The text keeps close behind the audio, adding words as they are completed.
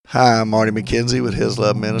Hi, I'm Marty McKenzie with His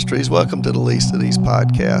Love Ministries. Welcome to the Least of These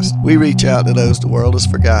podcasts. We reach out to those the world has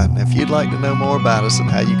forgotten. If you'd like to know more about us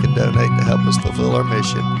and how you can donate to help us fulfill our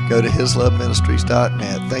mission, go to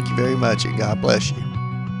hisloveministries.net. Thank you very much, and God bless you.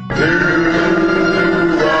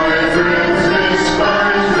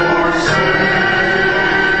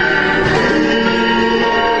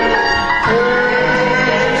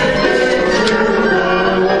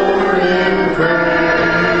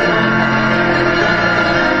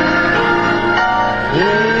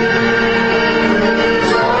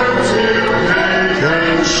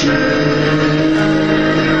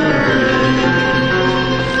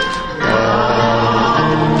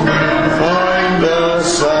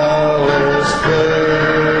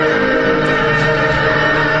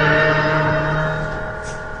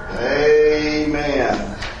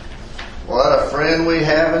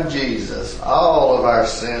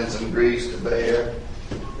 Sins and griefs to bear.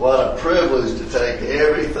 What a privilege to take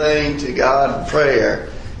everything to God in prayer.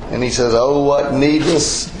 And he says, oh, what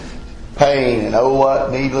needless pain and oh,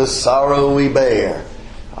 what needless sorrow we bear.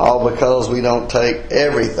 All because we don't take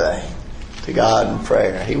everything to God in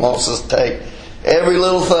prayer. He wants us to take every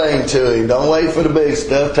little thing to Him. Don't wait for the big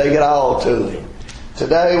stuff. Take it all to Him.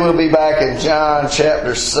 Today we'll be back in John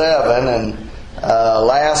chapter 7. And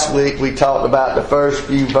last week we talked about the first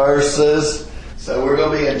few verses. So we're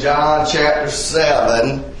going to be in John chapter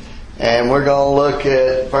 7, and we're going to look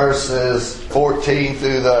at verses 14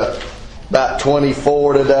 through about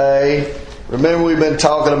 24 today. Remember, we've been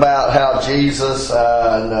talking about how Jesus,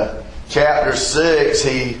 in chapter 6,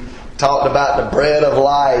 He talked about the bread of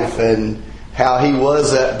life and how He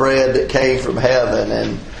was that bread that came from heaven,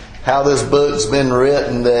 and how this book's been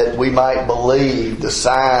written that we might believe the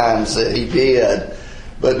signs that He did.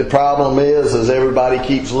 But the problem is everybody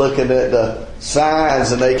keeps looking at the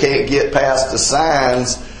signs and they can't get past the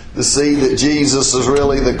signs to see that Jesus is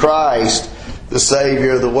really the Christ, the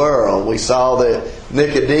Savior of the world. We saw that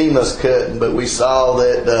Nicodemus couldn't, but we saw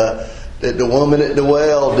that the woman at the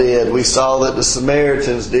well did. We saw that the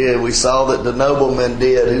Samaritans did. We saw that the nobleman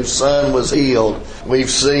did, whose son was healed.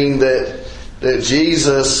 We've seen that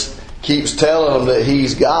Jesus keeps telling them that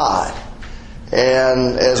He's God.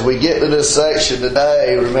 And as we get to this section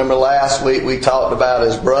today, remember last week we talked about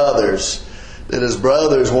His brothers, that His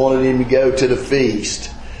brothers wanted Him to go to the feast.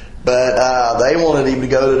 But they wanted Him to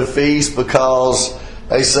go to the feast because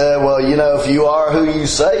they said, well, if you are who you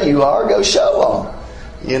say you are, go show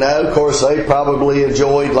them. Of course, they probably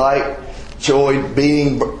enjoyed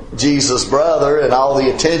being Jesus' brother and all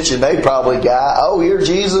the attention they probably got. Oh, you're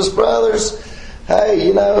Jesus' brothers?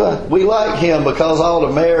 Hey, we like Him because all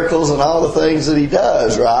the miracles and all the things that He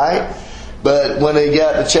does, right? But when He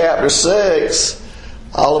got to chapter 6,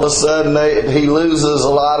 all of a sudden He loses a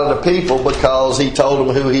lot of the people because He told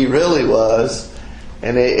them who He really was.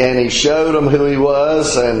 And He showed them who He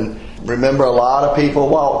was. And remember, a lot of people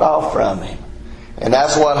walked off from Him. And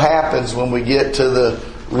that's what happens when we get to the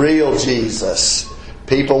real Jesus.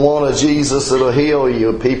 People want a Jesus that'll heal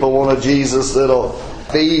you. People want a Jesus that'll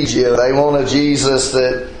feed you. They want a Jesus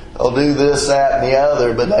that will do this, that, and the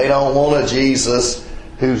other, but they don't want a Jesus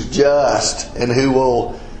who's just and who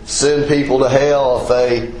will send people to hell if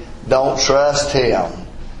they don't trust Him.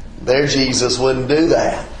 Their Jesus wouldn't do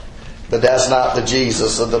that. But that's not the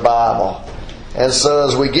Jesus of the Bible. And so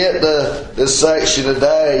as we get to this section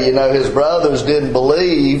today, His brothers didn't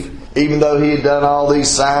believe, even though He had done all these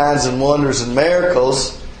signs and wonders and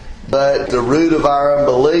miracles. But the root of our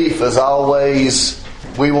unbelief is always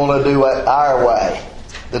we want to do it our way.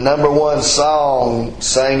 The number one song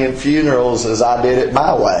sang in funerals is I Did It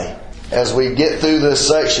My Way. As we get through this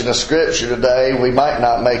section of Scripture today, we might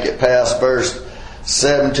not make it past verse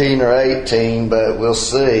 17 or 18, but we'll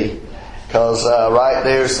see. Because right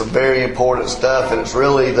there's some very important stuff, and it's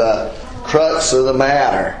really the crux of the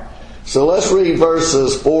matter. So let's read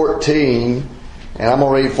verses 14, and I'm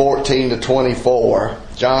going to read 14 to 24.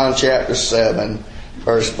 John chapter 7.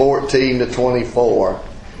 Verse 14 to 24.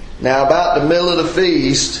 Now about the middle of the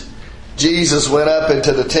feast, Jesus went up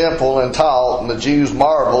into the temple and taught, and the Jews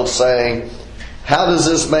marveled, saying, how does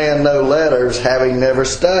this man know letters, having never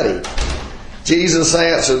studied? Jesus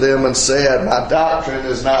answered them and said, my doctrine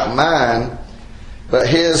is not mine, but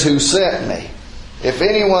His who sent me. If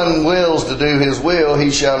anyone wills to do His will, he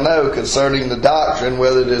shall know concerning the doctrine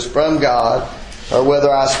whether it is from God, or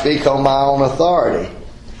whether I speak on my own authority.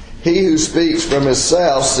 He who speaks from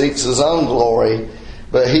himself seeks his own glory,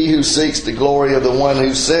 but he who seeks the glory of the one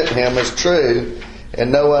who sent him is true,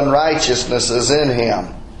 and no unrighteousness is in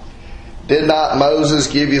him. Did not Moses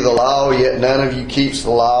give you the law, yet none of you keeps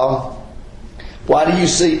the law? Why do you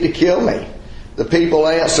seek to kill me? The The people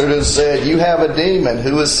answered and said, "You have a demon.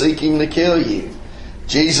 Who is seeking to kill you?"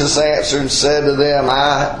 Jesus answered and said to them,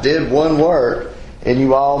 "I did one work, and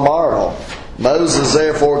you all marvel. Moses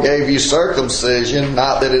therefore gave you circumcision,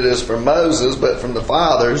 not that it is from Moses, but from the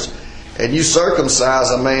fathers, and you circumcise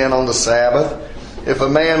a man on the Sabbath. If a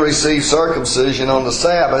man receives circumcision on the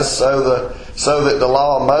Sabbath, so that the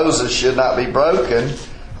law of Moses should not be broken,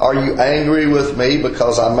 are you angry with me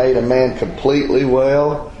because I made a man completely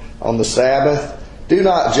well on the Sabbath? Do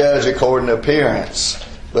not judge according to appearance,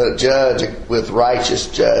 but judge with righteous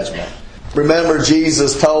judgment." Remember,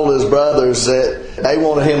 Jesus told his brothers that they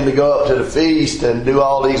wanted him to go up to the feast and do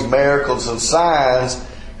all these miracles and signs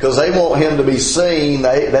because they want him to be seen.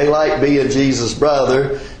 They like being Jesus'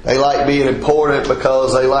 brother. They like being important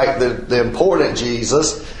because they like the important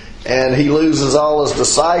Jesus. And he loses all his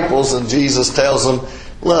disciples, and Jesus tells them,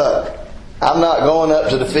 "Look, I'm not going up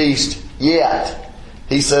to the feast yet."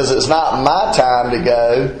 He says it's not my time to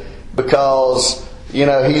go because,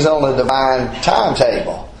 he's on a divine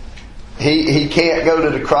timetable. He can't go to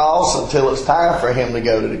the cross until it's time for him to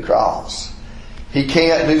go to the cross. He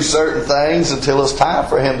can't do certain things until it's time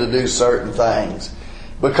for him to do certain things.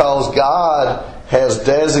 Because God has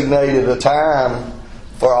designated a time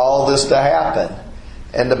for all this to happen.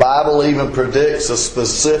 And the Bible even predicts a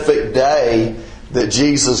specific day that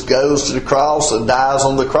Jesus goes to the cross and dies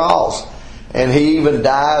on the cross. And he even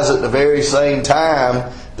dies at the very same time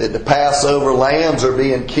that the Passover lambs are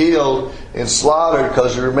being killed and slaughtered.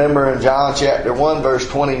 Because you remember in John chapter 1 verse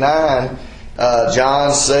 29,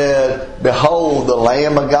 John said, "Behold the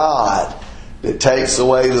Lamb of God that takes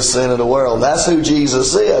away the sin of the world." That's who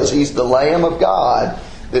Jesus is. He's the Lamb of God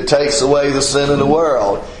that takes away the sin of the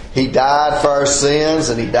world. He died for our sins,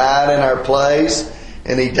 and he died in our place,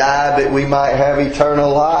 and he died that we might have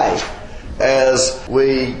eternal life. As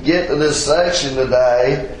we get to this section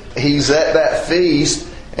today, he's at that feast,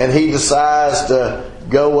 and he decides to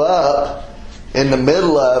go up in the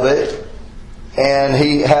middle of it, and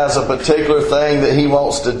he has a particular thing that he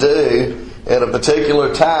wants to do at a particular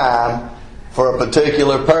time for a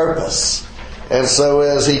particular purpose. And so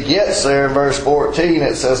as he gets there in verse 14,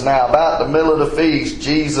 it says, "Now about the middle of the feast,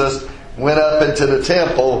 Jesus went up into the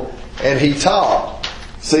temple and he taught."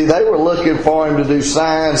 See, they were looking for him to do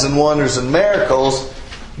signs and wonders and miracles,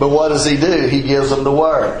 but what does he do? He gives them the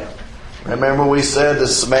Word. Remember we said the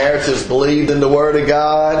Samaritans believed in the Word of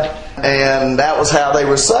God, and that was how they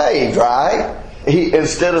were saved, right?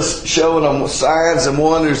 Instead of showing them signs and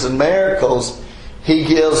wonders and miracles, he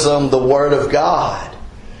gives them the Word of God,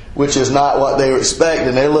 which is not what they were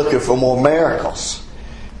expecting. They're looking for more miracles.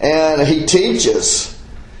 And he teaches.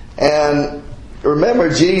 And remember,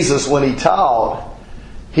 Jesus, when he taught,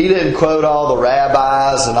 he didn't quote all the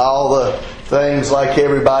rabbis and all the things like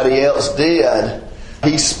everybody else did.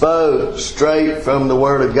 He spoke straight from the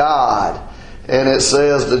Word of God. And it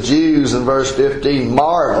says the Jews in verse 15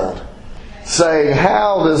 marveled, saying,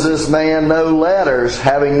 "How does this man know letters,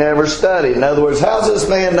 having never studied?" In other words, how does this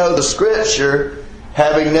man know the Scripture,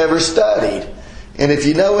 having never studied? And if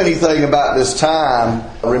you know anything about this time,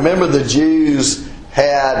 remember the Jews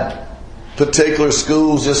had particular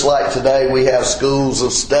schools, just like today we have schools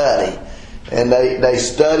of study. And they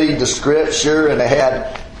studied the Scripture, and they had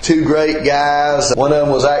two great guys. One of them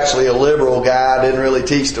was actually a liberal guy, didn't really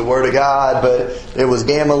teach the Word of God, but it was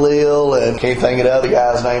Gamaliel, and can't think of the other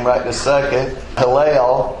guy's name right this second,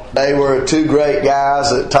 Hillel. They were two great guys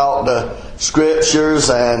that taught the Scriptures,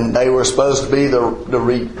 and they were supposed to be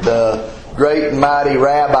the great and mighty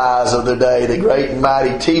rabbis of their day, the great and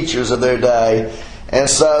mighty teachers of their day. And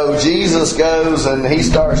so Jesus goes and he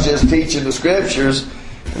starts just teaching the Scriptures,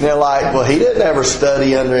 and they're like, "Well, he didn't ever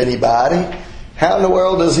study under anybody. How in the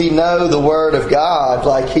world does he know the Word of God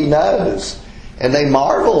like he knows?" And they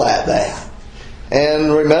marvel at that.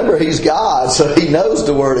 And remember, he's God, so he knows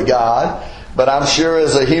the Word of God. But I'm sure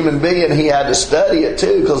as a human being, he had to study it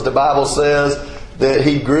too, because the Bible says that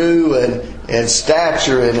he grew in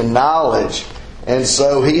stature and in knowledge. And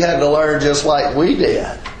so he had to learn just like we did.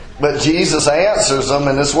 But Jesus answers them,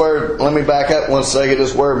 and this word, let me back up one second,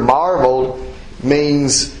 this word marveled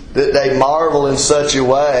means that they marvel in such a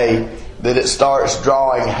way that it starts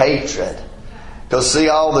drawing hatred. Because see,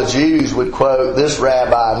 all the Jews would quote this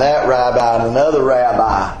rabbi and that rabbi and another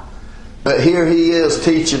rabbi. But here he is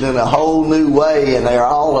teaching in a whole new way, and they're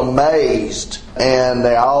all amazed. And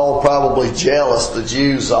they're all probably jealous, the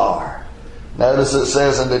Jews are. Notice it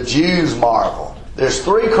says, "And the Jews marveled." There's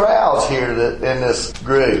three crowds here in this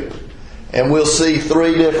group. And we'll see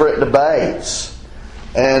three different debates.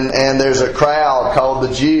 And there's a crowd called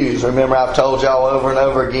the Jews. Remember, I've told y'all over and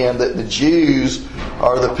over again that the Jews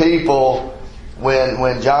are the people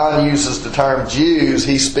when John uses the term Jews,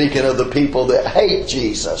 he's speaking of the people that hate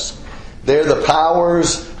Jesus. They're the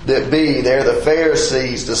powers that be. They're the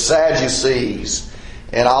Pharisees, the Sadducees,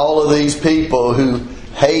 and all of these people who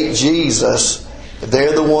hate Jesus.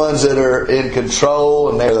 They're the ones that are in control,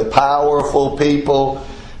 and they're the powerful people,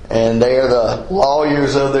 and they're the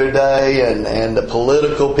lawyers of their day and the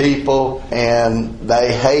political people, and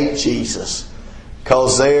they hate Jesus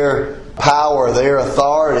because their power, their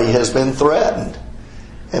authority has been threatened.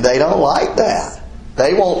 And they don't like that.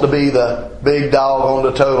 They want to be the big dog on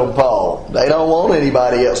the totem pole. They don't want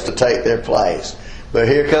anybody else to take their place. But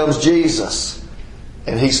here comes Jesus,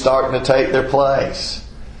 and He's starting to take their place.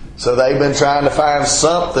 So they've been trying to find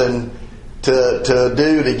something to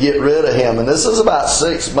do to get rid of Him. And this is about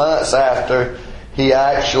 6 months after He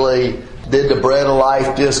actually did the Bread of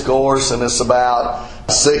Life discourse, and it's about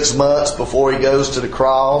 6 months before He goes to the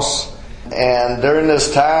cross. And during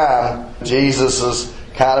this time, Jesus has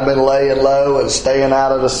kind of been laying low and staying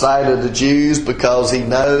out of the sight of the Jews because He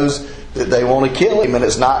knows that they want to kill Him, and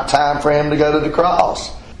it's not time for Him to go to the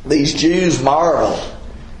cross. These Jews marveled,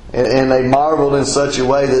 and they marveled in such a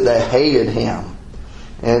way that they hated Him.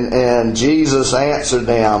 And Jesus answered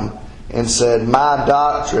them and said, "My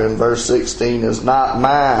doctrine," verse 16, "is not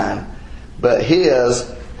mine, but His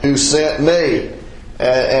who sent me."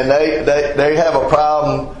 And they have a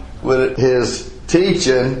problem with His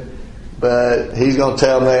teaching, but He's going to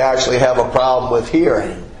tell them they actually have a problem with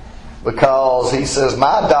hearing. Because He says,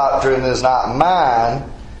 "My doctrine is not mine,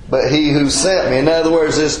 but He who sent me." In other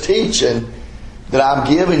words, this teaching that I'm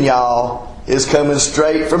giving y'all is coming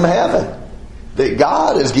straight from heaven. That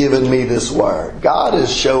God has given me this word. God is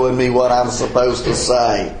showing me what I'm supposed to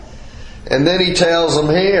say. And then He tells them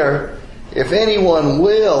here, "If anyone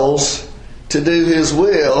wills to do His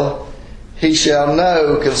will, he shall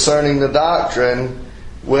know concerning the doctrine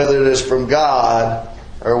whether it is from God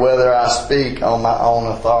or whether I speak on my own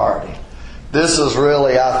authority." This is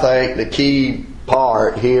really, I think, the key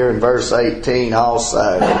part here in verse 18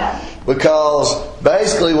 also. Because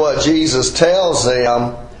basically what Jesus tells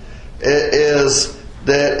them is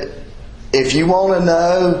that if you want to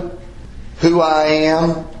know who I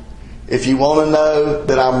am, if you want to know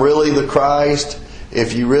that I'm really the Christ,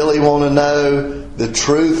 if you really want to know the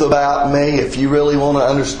truth about me, if you really want to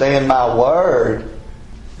understand my word,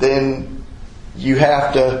 then you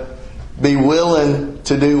have to be willing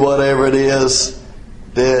to do whatever it is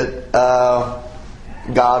that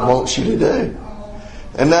God wants you to do.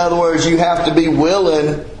 In other words, you have to be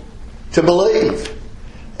willing to believe.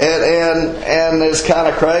 And it's kind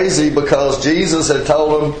of crazy because Jesus had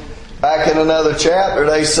told them back in another chapter,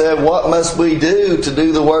 they said, "What must we do to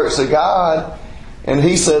do the works of God?" And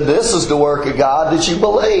He said, "This is the work of God, that you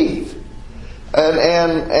believe."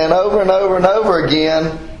 And over and over and over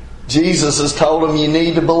again, Jesus has told them you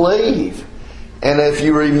need to believe. And if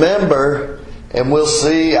you remember, and we'll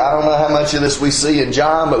see, I don't know how much of this we see in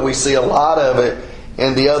John, but we see a lot of it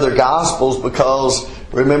in the other Gospels, because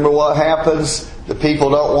remember what happens? The people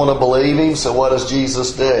don't want to believe Him, so what does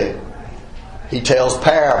Jesus do? He tells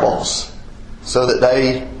parables so that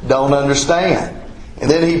they don't understand. And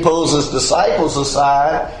then He pulls His disciples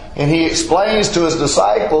aside and He explains to His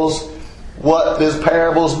disciples what His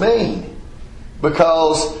parables mean.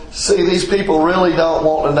 Because, see, these people really don't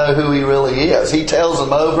want to know who He really is. He tells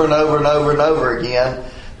them over and over and over and over again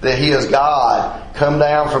that He is God, come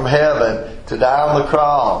down from heaven to die on the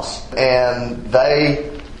cross. And they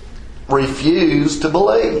refuse to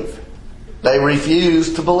believe. They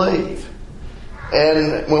refuse to believe.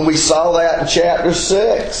 And when we saw that in chapter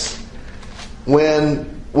 6, when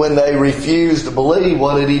they refused to believe,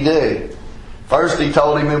 what did He do? First He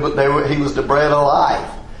told him He was the bread of life.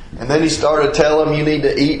 And then He started telling them, "You need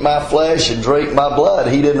to eat my flesh and drink my blood."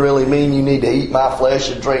 He didn't really mean you need to eat my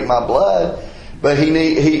flesh and drink my blood. But he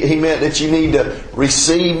meant that you need to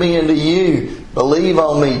receive me into you. Believe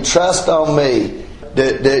on me. Trust on me.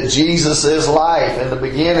 That Jesus is life. In the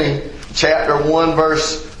beginning, chapter 1,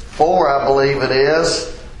 verse 4, I believe it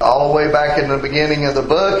is, all the way back in the beginning of the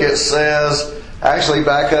book, it says, actually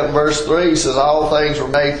back up in verse 3, it says, "All things were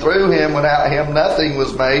made through Him. Without Him nothing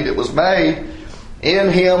was made that was made.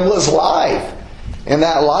 In Him was life, and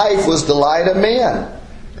that life was the light of men."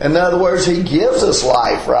 In other words, He gives us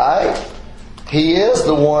life, right? He is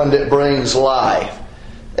the one that brings life.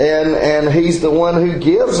 And He's the one who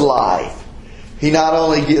gives life. He not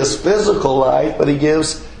only gives physical life, but He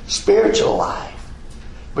gives spiritual life.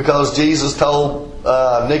 Because Jesus told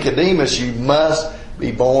Nicodemus, you must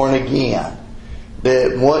be born again.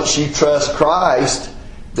 That once you trust Christ,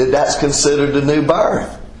 that's considered a new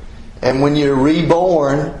birth. And when you're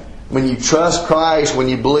reborn, When you trust Christ, when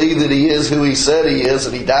you believe that He is who He said He is,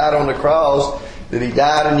 that He died on the cross, that He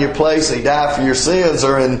died in your place, and He died for your sins,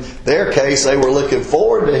 or in their case, they were looking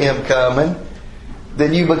forward to Him coming,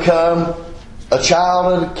 then you become a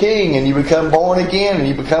child of the King, and you become born again, and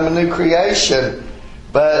you become a new creation.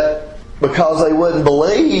 But because they wouldn't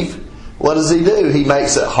believe, what does He do? He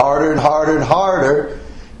makes it harder and harder and harder,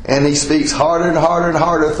 and He speaks harder and harder and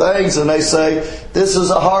harder things, and they say, this is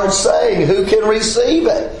a hard saying. Who can receive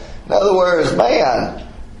it? In other words, man,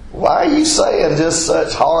 why are you saying just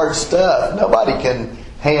such hard stuff? Nobody can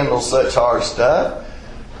handle such hard stuff.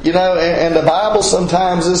 You know, and the Bible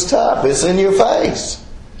sometimes is tough. It's in your face.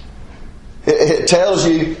 It tells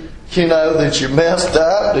you, you know, that you're messed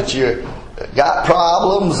up, that you got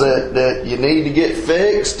problems, that you need to get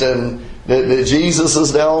fixed, and that Jesus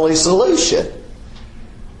is the only solution.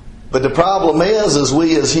 But the problem is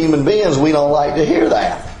we as human beings, we don't like to hear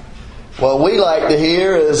that. What we like to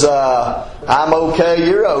hear is, I'm okay,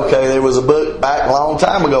 you're okay. There was a book back a long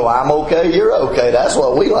time ago, I'm okay, you're okay. That's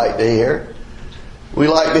what we like to hear. We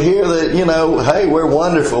like to hear that, you know, hey, we're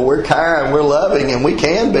wonderful, we're kind, we're loving, and we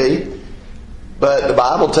can be. But the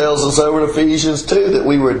Bible tells us over in Ephesians 2 that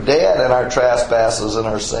we were dead in our trespasses and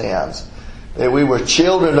our sins. That we were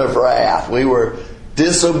children of wrath. We were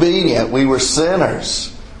disobedient. We were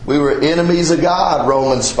sinners. We were enemies of God,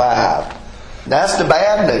 Romans 5. That's the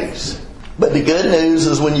bad news. But the good news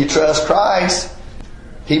is when you trust Christ,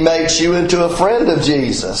 He makes you into a friend of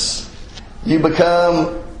Jesus. You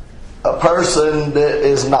become a person that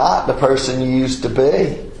is not the person you used to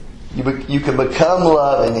be. You can become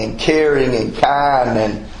loving and caring and kind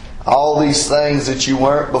and all these things that you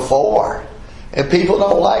weren't before. And people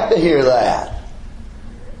don't like to hear that.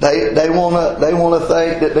 They want to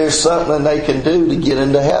think that there's something they can do to get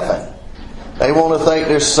into heaven. They want to think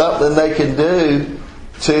there's something they can do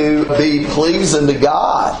to be pleasing to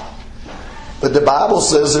God. But the Bible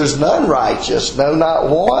says there's none righteous, no, not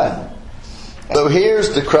one. So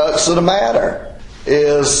here's the crux of the matter,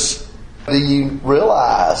 is do you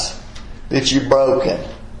realize that you're broken?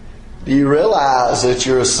 Do you realize that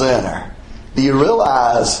you're a sinner? Do you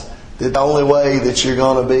realize that the only way that you're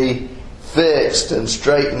going to be fixed and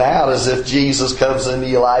straightened out is if Jesus comes into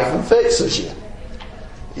your life and fixes you?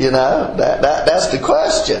 You know, that's the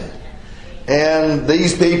question. And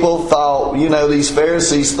these people thought, you know, these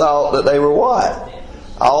Pharisees thought that they were what?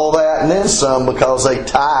 All that and then some, because they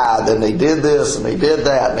tithed and they did this and they did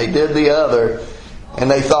that and they did the other, and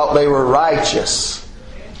they thought they were righteous.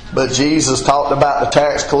 But Jesus talked about the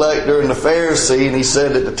tax collector and the Pharisee, and He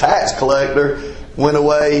said that the tax collector went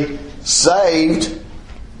away saved,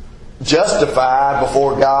 justified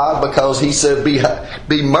before God, because he said,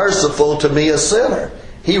 be merciful to me, a sinner.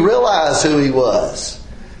 He realized who he was.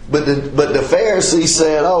 But the Pharisee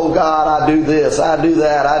said, oh God, I do this, I do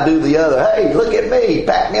that, I do the other. Hey, look at me,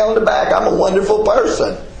 pat me on the back, I'm a wonderful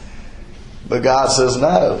person. But God says,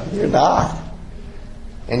 no, you're not.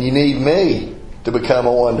 And you need me to become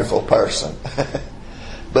a wonderful person.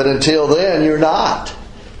 But until then, you're not.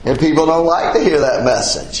 And people don't like to hear that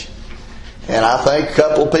message. And I think a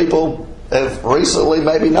couple of people have recently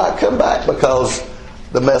maybe not come back because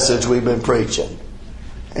the message we've been preaching.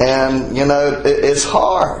 And, you know, it's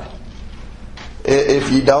hard.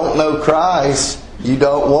 If you don't know Christ, you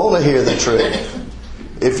don't want to hear the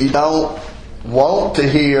truth. If you don't want to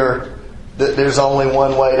hear that there's only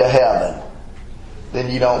one way to heaven, then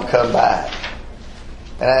you don't come back.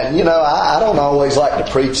 And, you know, I don't always like to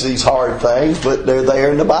preach these hard things, but they're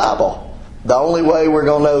there in the Bible. The only way we're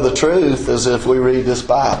going to know the truth is if we read this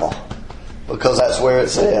Bible, because that's where it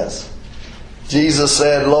says. Jesus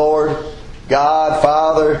said, Lord God,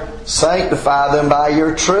 Father, sanctify them by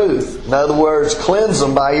your truth. In other words, cleanse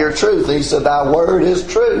them by your truth. He said, thy word is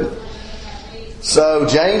truth. So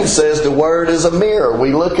James says the word is a mirror.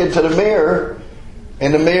 We look into the mirror,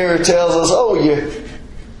 and the mirror tells us, oh,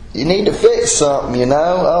 you need to fix something, you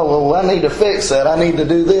know. Oh, well, I need to fix that. I need to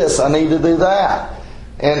do this. I need to do that.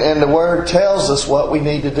 And the Word tells us what we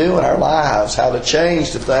need to do in our lives, how to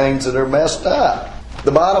change the things that are messed up.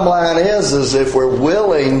 The bottom line is if we're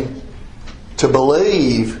willing to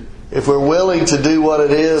believe, if we're willing to do what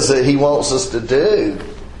it is that He wants us to do,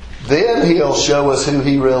 then He'll show us who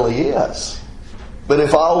He really is. But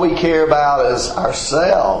if all we care about is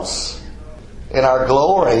ourselves and our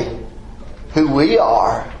glory, who we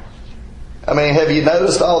are, I mean, have you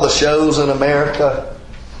noticed all the shows in America?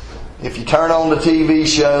 If you turn on the TV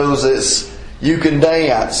shows, it's You Can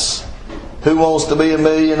Dance, Who Wants to Be a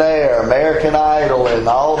Millionaire, American Idol, and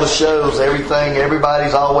all the shows, everything,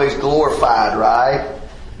 everybody's always glorified, right?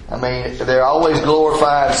 I mean, they're always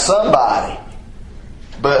glorifying somebody.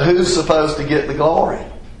 But who's supposed to get the glory?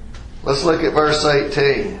 Let's look at verse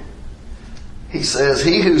 18. He says,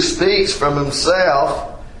 he who speaks from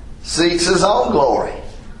himself seeks his own glory.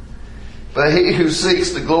 But he who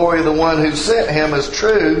seeks the glory of the one who sent him is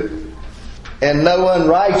true, and no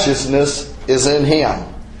unrighteousness is in him.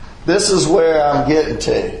 This is where I'm getting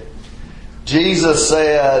to. Jesus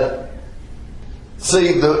said,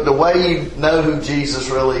 see, the way you know who Jesus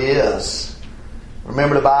really is.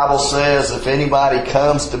 Remember the Bible says, if anybody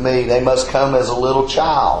comes to me, they must come as a little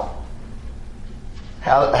child.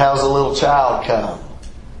 How's a little child come?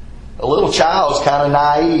 A little child's kind of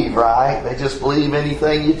naive, right? They just believe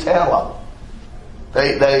anything you tell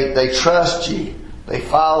them. They trust you. They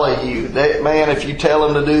follow you. Man, if you tell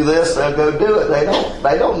them to do this, they'll go do it.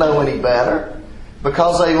 They don't know any better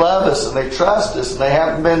because they love us and they trust us and they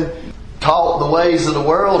haven't been taught the ways of the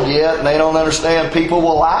world yet, and they don't understand people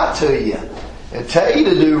will lie to you and tell you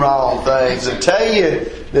to do wrong things and tell you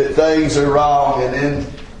that things are wrong, and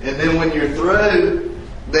then when you're through,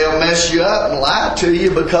 they'll mess you up and lie to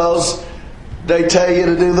you because they tell you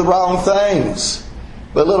to do the wrong things.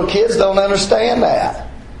 But little kids don't understand that.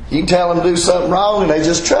 You can tell them to do something wrong and they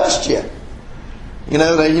just trust you. You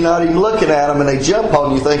know, you're not even looking at them and they jump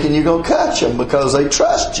on you thinking you're going to catch them because they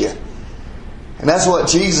trust you. And that's what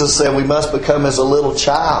Jesus said we must become as a little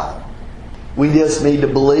child. We just need to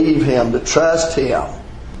believe Him, to trust Him,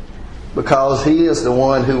 because He is the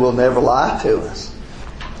one who will never lie to us.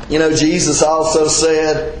 You know, Jesus also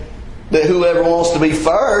said that whoever wants to be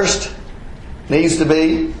first needs to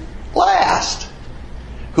be last.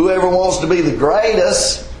 Whoever wants to be the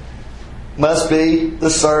greatest must be the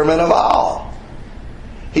servant of all.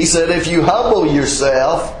 He said, if you humble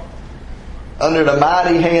yourself under the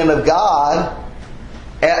mighty hand of God,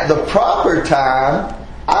 at the proper time,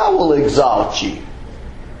 I will exalt you.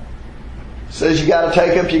 He says you got to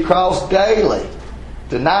take up your cross daily.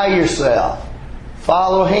 Deny yourself.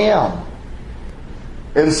 Follow Him.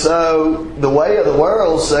 And so the way of the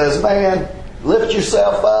world says, man, lift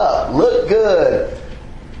yourself up. Look good.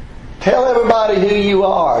 Tell everybody who you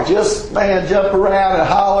are. Just, man, jump around and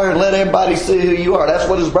holler and let everybody see who you are. That's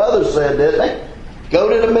what his brothers said, didn't they? Go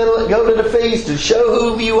to the feast and show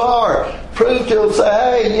who you are. Prove to them, say,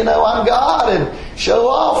 hey, you know, I'm God, and show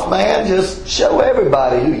off, man. Just show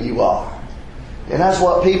everybody who you are. And that's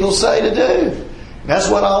what people say to do. And that's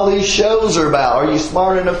what all these shows are about. Are you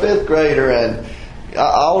smarter than a fifth grader? And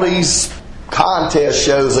all these contest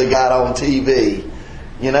shows they got on TV.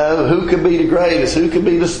 You know, who can be the greatest? Who can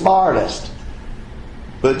be the smartest?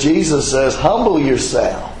 But Jesus says, humble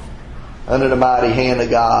yourself under the mighty hand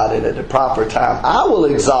of God, and at the proper time, I will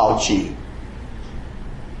exalt you.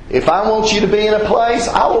 If I want you to be in a place,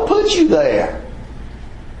 I will put you there.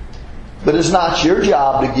 But it's not your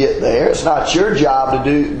job to get there. It's not your job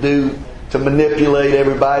to manipulate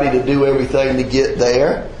everybody to do everything to get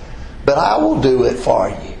there. But I will do it for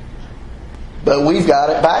you. But we've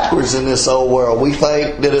got it backwards in this old world. We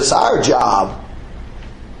think that it's our job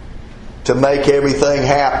to make everything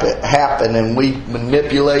happen, and we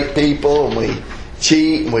manipulate people, and we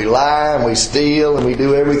cheat, and we lie, and we steal, and we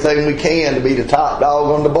do everything we can to be the top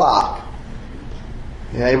dog on the block.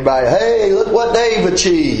 And everybody, hey, look what they've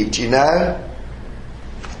achieved, you know.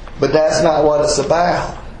 But that's not what it's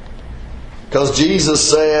about. Because Jesus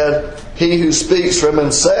said, he who speaks from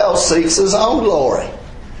himself seeks his own glory.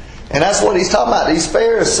 And that's what He's talking about, these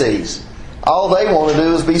Pharisees. All they want to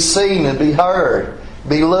do is be seen and be heard,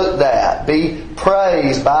 be looked at, be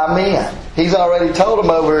praised by men. He's already told them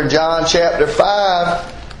over in John chapter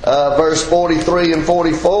 5, verse 43 and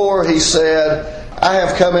 44, He said, I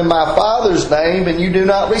have come in my Father's name, and you do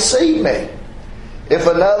not receive me. If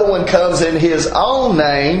another one comes in his own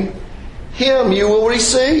name, him you will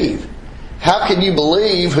receive. How can you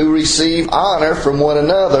believe who receive honor from one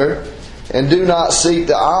another, and do not seek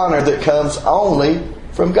the honor that comes only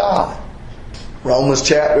from God? Romans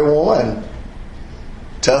chapter 1.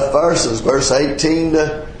 Tough verses. Verse 18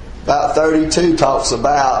 to about 32 talks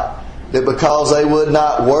about that because they would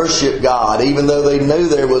not worship God, even though they knew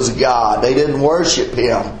there was a God, they didn't worship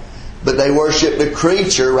Him, but they worshiped the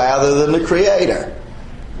creature rather than the Creator.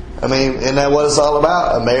 I mean, isn't that what it's all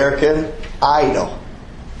about? American Idol.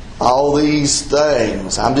 All these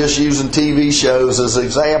things. I'm just using TV shows as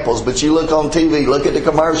examples, but you look on TV, look at the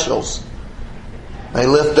commercials. They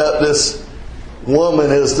lift up this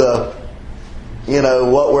woman as the, you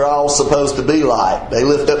know, what we're all supposed to be like. They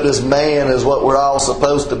lift up this man as what we're all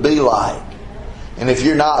supposed to be like. And if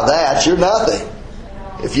you're not that, you're nothing.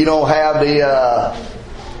 If you don't have the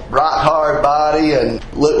rock hard body and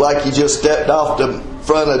look like you just stepped off the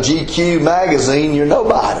front of GQ magazine, you're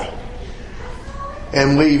nobody.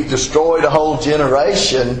 And we've destroyed a whole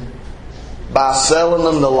generation by selling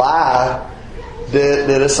them the lie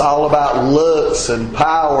that it's all about looks and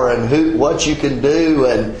power and what you can do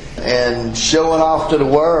and showing off to the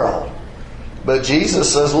world. But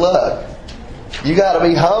Jesus says, look, you got to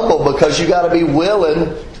be humble because you got to be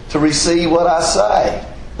willing to receive what I say.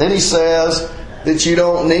 Then he says that you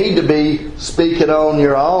don't need to be speaking on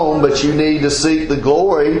your own, but you need to seek the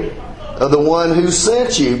glory of the one who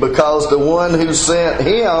sent you, because the one who sent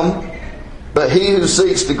him, but he who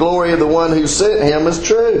seeks the glory of the one who sent him is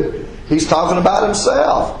true. He's talking about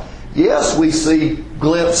himself. Yes, we see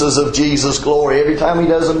glimpses of Jesus' glory every time he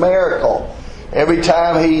does a miracle. Every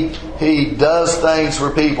time he does things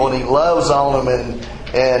for people and he loves on them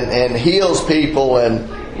and heals people and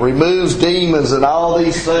removes demons and all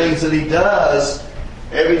these things that he does,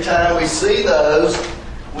 every time we see those,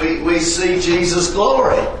 we see Jesus'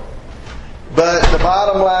 glory. But the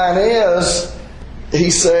bottom line is, he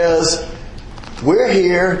says, we're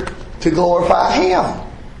here to glorify him.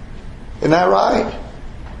 Isn't that right?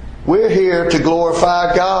 We're here to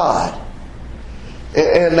glorify God.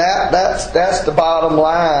 And that's the bottom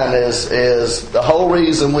line, is the whole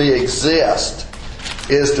reason we exist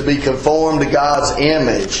is to be conformed to God's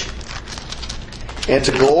image and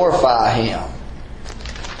to glorify him.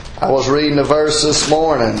 I was reading a verse this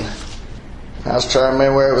morning. I was trying to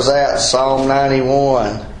remember where it was at, Psalm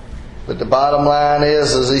 91. But the bottom line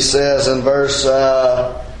is, as he says in verse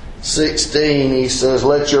 16, he says,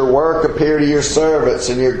 let your work appear to your servants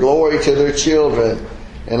and your glory to their children,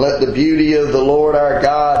 and let the beauty of the Lord our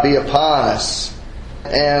God be upon us.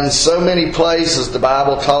 And so many places the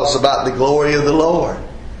Bible talks about the glory of the Lord.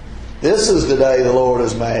 This is the day the Lord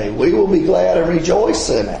has made. We will be glad and rejoice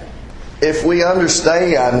in it. If we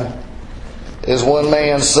understand, as one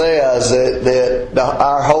man says, that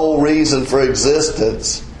our whole reason for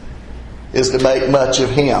existence is to make much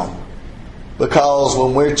of him. Because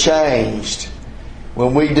when we're changed,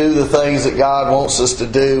 when we do the things that God wants us to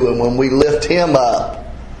do, and when we lift him up,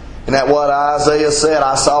 and that what Isaiah said,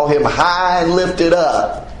 I saw him high and lifted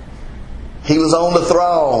up. He was on the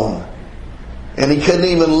throne. And he couldn't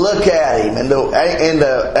even look at him. And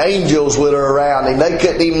the angels that are around him, they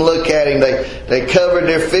couldn't even look at him. They covered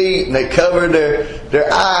their feet and they covered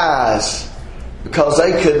their eyes, because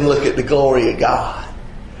they couldn't look at the glory of God.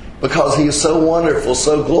 Because he is so wonderful,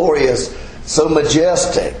 so glorious, so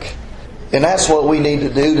majestic. And that's what we need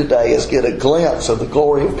to do today, is get a glimpse of the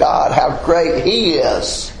glory of God, how great he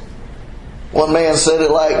is. One man said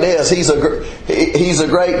it like this, he's a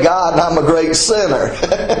great God and I'm a great sinner.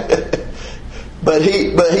 but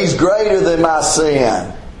he's greater than my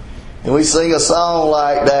sin. And we sing a song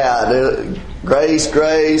like that. Grace,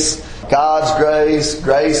 grace, God's grace,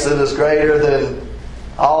 grace that is greater than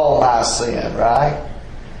all my sin, right?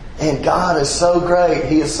 And God is so great.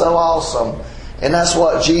 He is so awesome. And that's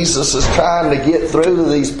what Jesus is trying to get through to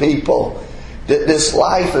these people. That this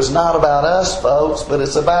life is not about us, folks, but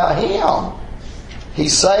it's about him. He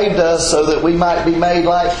saved us so that we might be made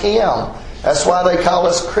like him. That's why they call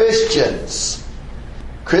us Christians.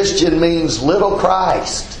 Christian means little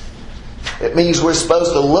Christ. It means we're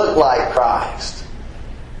supposed to look like Christ.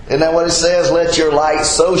 Isn't that what it says? Let your light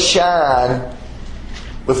so shine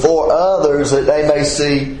before others that they may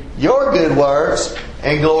see your good works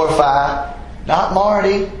and glorify, not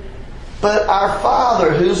Marty, but our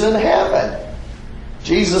Father who's in heaven.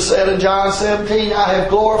 Jesus said in John 17, I have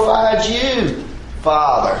glorified you,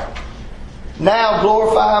 Father. Now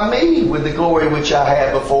glorify me with the glory which I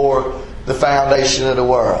had before the foundation of the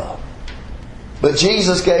world. But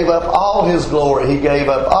Jesus gave up all his glory. He gave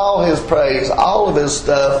up all his praise, all of his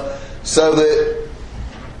stuff, so that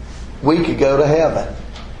we could go to heaven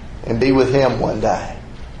and be with him one day.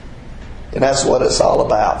 And that's what it's all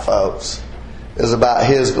about, folks. It's about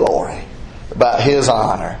his glory, about his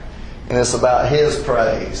honor, and it's about his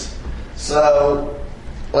praise. So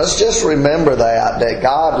let's just remember that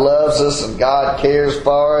God loves us and God cares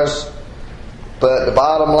for us. But the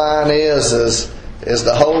bottom line is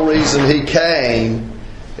the whole reason he came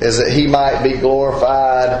is that he might be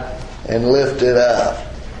glorified and lifted up.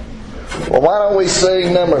 Well, why don't we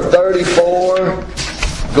sing number 34,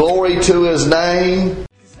 Glory to his name.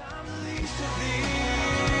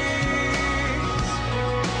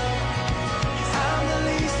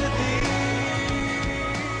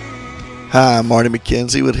 Hi, I'm Marty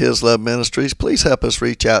McKenzie with His Love Ministries. Please help us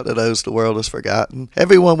reach out to those the world has forgotten.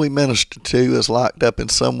 Everyone we minister to is locked up in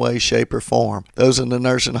some way, shape, or form. Those in the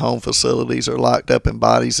nursing home facilities are locked up in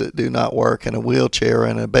bodies that do not work, in a wheelchair or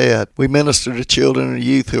in a bed. We minister to children and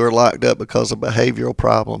youth who are locked up because of behavioral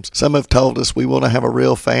problems. Some have told us we want to have a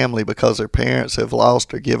real family because their parents have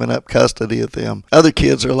lost or given up custody of them. Other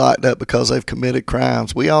kids are locked up because they've committed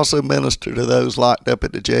crimes. We also minister to those locked up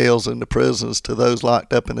at the jails and the prisons, to those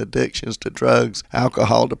locked up in addictions to drugs,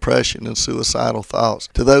 alcohol, depression, and suicidal thoughts,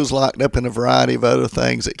 to those locked up in a variety of other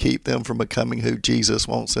things that keep them from becoming who Jesus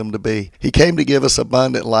wants them to be. He came to give us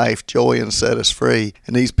abundant life, joy, and set us free,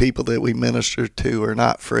 and these people that we minister to are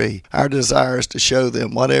not free. Our desire is to show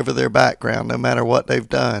them, whatever their background, no matter what they've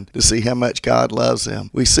done, to see how much God loves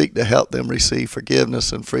them. We seek to help them receive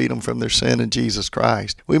forgiveness and freedom from their sin in Jesus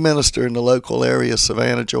Christ. We minister in the local area of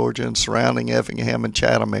Savannah, Georgia, and surrounding Effingham and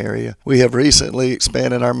Chatham area. We have recently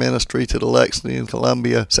expanded our ministry to the Lexington,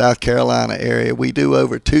 Columbia, South Carolina area. We do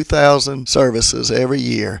over 2,000 services every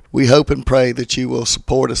year. We hope and pray that you will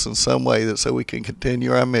support us in some way so we can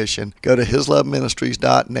continue our mission. Go to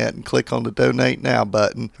hisloveministries.net and click on the Donate Now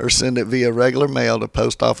button, or send it via regular mail to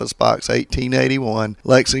Post Office Box 1881,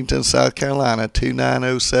 Lexington, South Carolina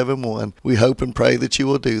 29071. We hope and pray that you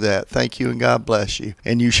will do that. Thank you, and God bless you.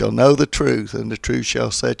 And you shall know the truth, and the truth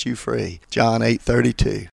shall set you free. John 8:32.